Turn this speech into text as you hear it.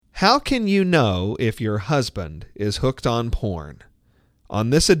How can you know if your husband is hooked on porn? On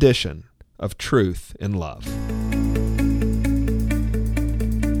this edition of Truth in Love.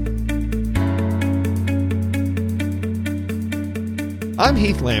 I'm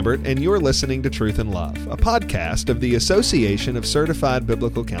Heath Lambert, and you're listening to Truth in Love, a podcast of the Association of Certified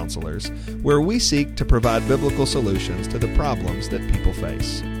Biblical Counselors, where we seek to provide biblical solutions to the problems that people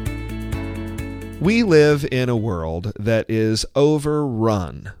face. We live in a world that is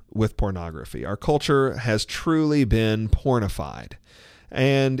overrun with pornography. Our culture has truly been pornified.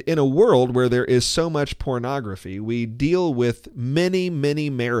 And in a world where there is so much pornography, we deal with many, many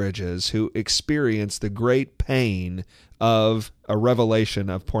marriages who experience the great pain of a revelation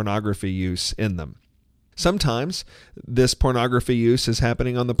of pornography use in them. Sometimes this pornography use is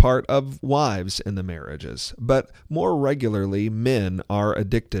happening on the part of wives in the marriages, but more regularly, men are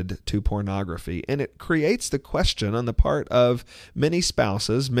addicted to pornography, and it creates the question on the part of many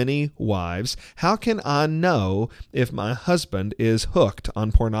spouses, many wives, how can I know if my husband is hooked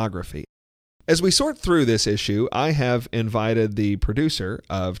on pornography? As we sort through this issue, I have invited the producer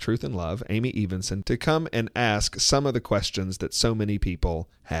of Truth in Love, Amy Evenson, to come and ask some of the questions that so many people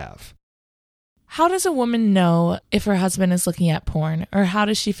have. How does a woman know if her husband is looking at porn, or how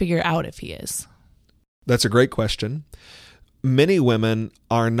does she figure out if he is? That's a great question. Many women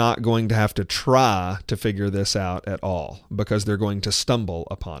are not going to have to try to figure this out at all because they're going to stumble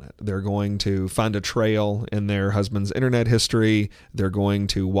upon it. They're going to find a trail in their husband's internet history. They're going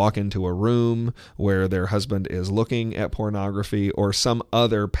to walk into a room where their husband is looking at pornography or some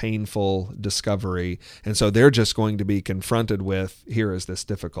other painful discovery. And so they're just going to be confronted with, here is this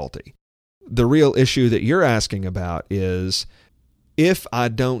difficulty. The real issue that you're asking about is, if I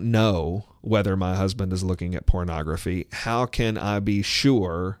don't know whether my husband is looking at pornography, how can I be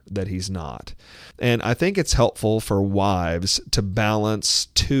sure that he's not? And I think it's helpful for wives to balance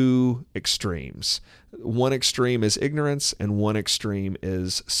two extremes. One extreme is ignorance, and one extreme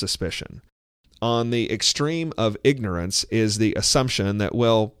is suspicion. On the extreme of ignorance is the assumption that,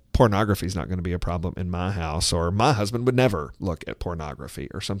 well, pornography is not going to be a problem in my house, or my husband would never look at pornography,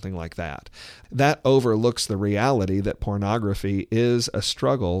 or something like that. That overlooks the reality that pornography is a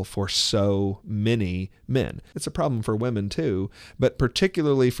struggle for so many men. It's a problem for women too, but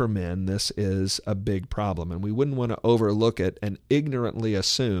particularly for men, this is a big problem, and we wouldn't want to overlook it and ignorantly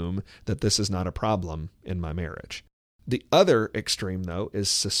assume that this is not a problem in my marriage. The other extreme, though, is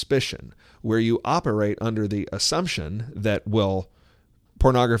suspicion, where you operate under the assumption that, well,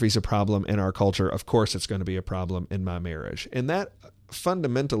 pornography is a problem in our culture. Of course, it's going to be a problem in my marriage. And that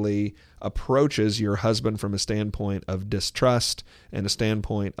fundamentally approaches your husband from a standpoint of distrust and a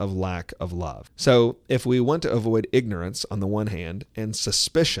standpoint of lack of love. So if we want to avoid ignorance on the one hand and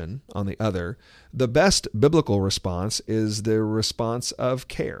suspicion on the other, the best biblical response is the response of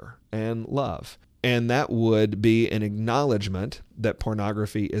care and love. And that would be an acknowledgement that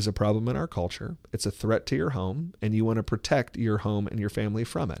pornography is a problem in our culture. It's a threat to your home, and you want to protect your home and your family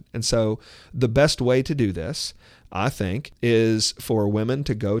from it. And so the best way to do this, I think, is for women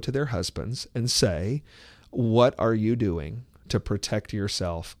to go to their husbands and say, what are you doing to protect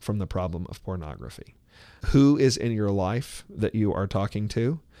yourself from the problem of pornography? Who is in your life that you are talking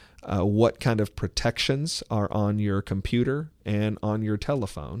to? What kind of protections are on your computer and on your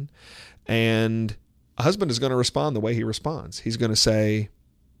telephone? And a husband is going to respond the way he responds. He's going to say,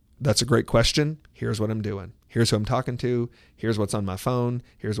 that's a great question. Here's what I'm doing. Here's who I'm talking to. Here's what's on my phone.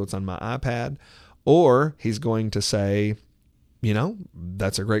 Here's what's on my iPad. Or he's going to say,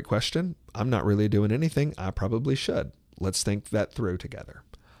 that's a great question. I'm not really doing anything. I probably should. Let's think that through together.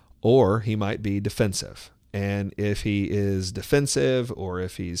 Or he might be defensive. And if he is defensive or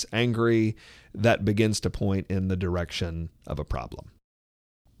if he's angry, that begins to point in the direction of a problem.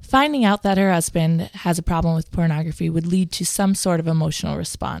 Finding out that her husband has a problem with pornography would lead to some sort of emotional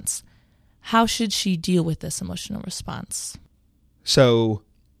response. How should she deal with this emotional response? So,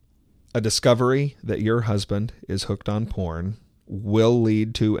 a discovery that your husband is hooked on porn will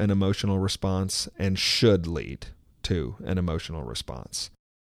lead to an emotional response and should lead to an emotional response.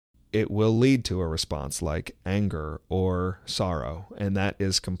 It will lead to a response like anger or sorrow, and that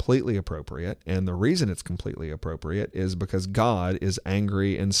is completely appropriate. And the reason it's completely appropriate is because God is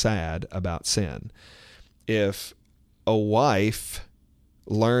angry and sad about sin. If a wife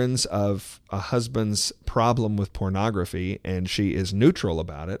learns of a husband's problem with pornography and she is neutral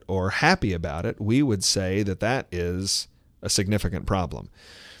about it or happy about it, we would say that that is a significant problem.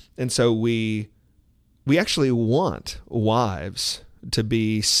 And so we actually want wives to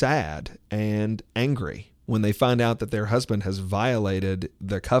be sad and angry when they find out that their husband has violated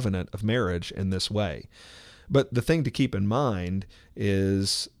the covenant of marriage in this way. But the thing to keep in mind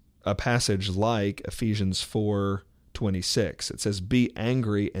is a passage like Ephesians 4:26. It says, "Be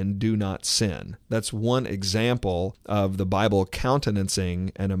angry and do not sin." That's one example of the Bible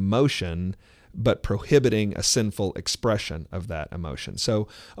countenancing an emotion, but prohibiting a sinful expression of that emotion. So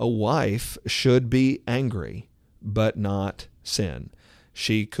a wife should be angry, but not sin.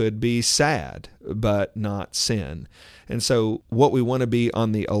 She could be sad, but not sin. And so what we want to be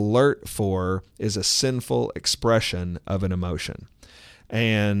on the alert for is a sinful expression of an emotion.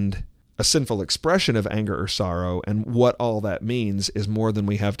 And a sinful expression of anger or sorrow, and what all that means is more than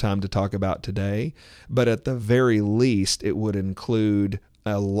we have time to talk about today. But at the very least, it would include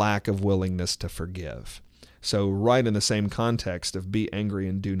a lack of willingness to forgive. So right in the same context of be angry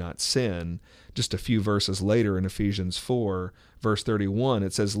and do not sin, just a few verses later in Ephesians 4, verse 31,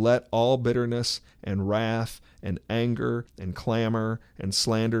 it says, "Let all bitterness and wrath and anger and clamor and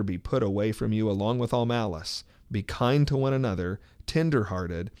slander be put away from you, along with all malice. Be kind to one another,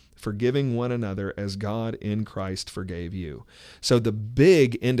 tender-hearted, forgiving one another as God in Christ forgave you." So the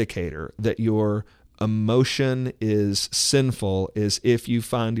big indicator that your emotion is sinful is if you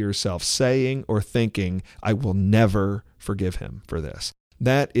find yourself saying or thinking, "I will never forgive him for this."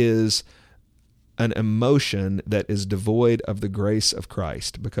 That is an emotion that is devoid of the grace of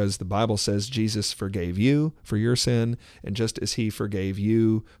Christ, because the Bible says Jesus forgave you for your sin, and just as he forgave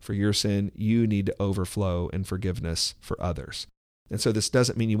you for your sin, you need to overflow in forgiveness for others. And so this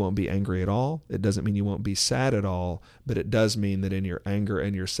doesn't mean you won't be angry at all. It doesn't mean you won't be sad at all, but it does mean that in your anger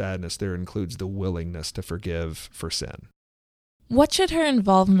and your sadness, there includes the willingness to forgive for sin. What should her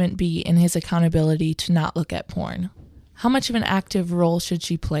involvement be in his accountability to not look at porn? How much of an active role should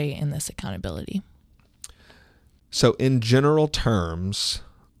she play in this accountability? So in general terms,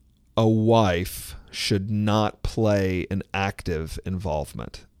 a wife should not play an active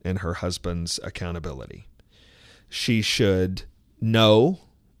involvement in her husband's accountability. She should know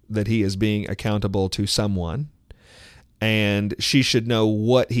that he is being accountable to someone, and she should know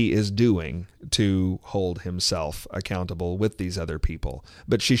what he is doing to hold himself accountable with these other people.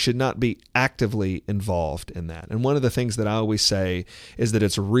 But she should not be actively involved in that. And one of the things that I always say is that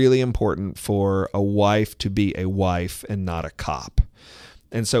it's really important for a wife to be a wife and not a cop.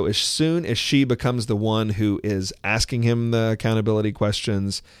 And so as soon as she becomes the one who is asking him the accountability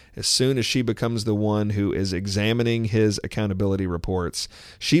questions, as soon as she becomes the one who is examining his accountability reports,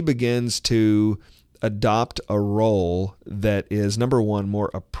 she begins to adopt a role that is, number one, more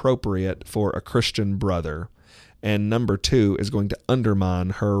appropriate for a Christian brother, and number two, is going to undermine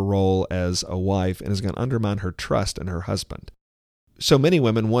her role as a wife and is going to undermine her trust in her husband. So many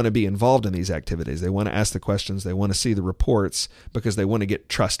women want to be involved in these activities. They want to ask the questions. They want to see the reports because they want to get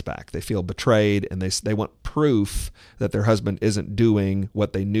trust back. They feel betrayed, and they want proof that their husband isn't doing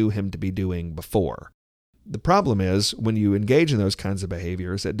what they knew him to be doing before. The problem is when you engage in those kinds of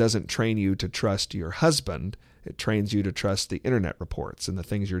behaviors, it doesn't train you to trust your husband. It trains you to trust the internet reports and the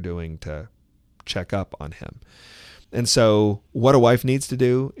things you're doing to check up on him. And so what a wife needs to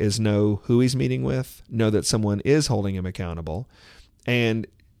do is know who he's meeting with, know that someone is holding him accountable, and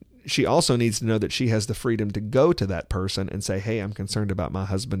she also needs to know that she has the freedom to go to that person and say, "Hey, I'm concerned about my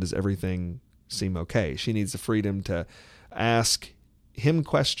husband. Does everything seem okay?" She needs the freedom to ask him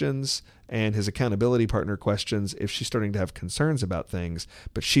questions and his accountability partner questions if she's starting to have concerns about things,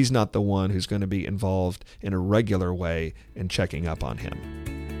 but she's not the one who's going to be involved in a regular way in checking up on him.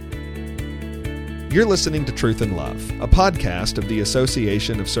 You're listening to Truth and Love, a podcast of the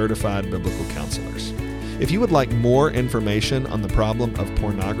Association of Certified Biblical Counselors. If you would like more information on the problem of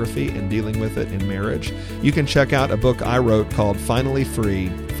pornography and dealing with it in marriage, you can check out a book I wrote called Finally Free,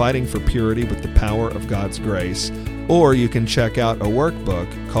 Fighting for Purity with the Power of God's Grace, or you can check out a workbook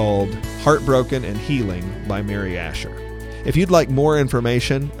called Heartbroken and Healing by Mary Asher. If you'd like more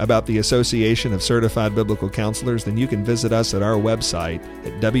information about the Association of Certified Biblical Counselors, then you can visit us at our website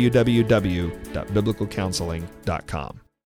at www.biblicalcounseling.com.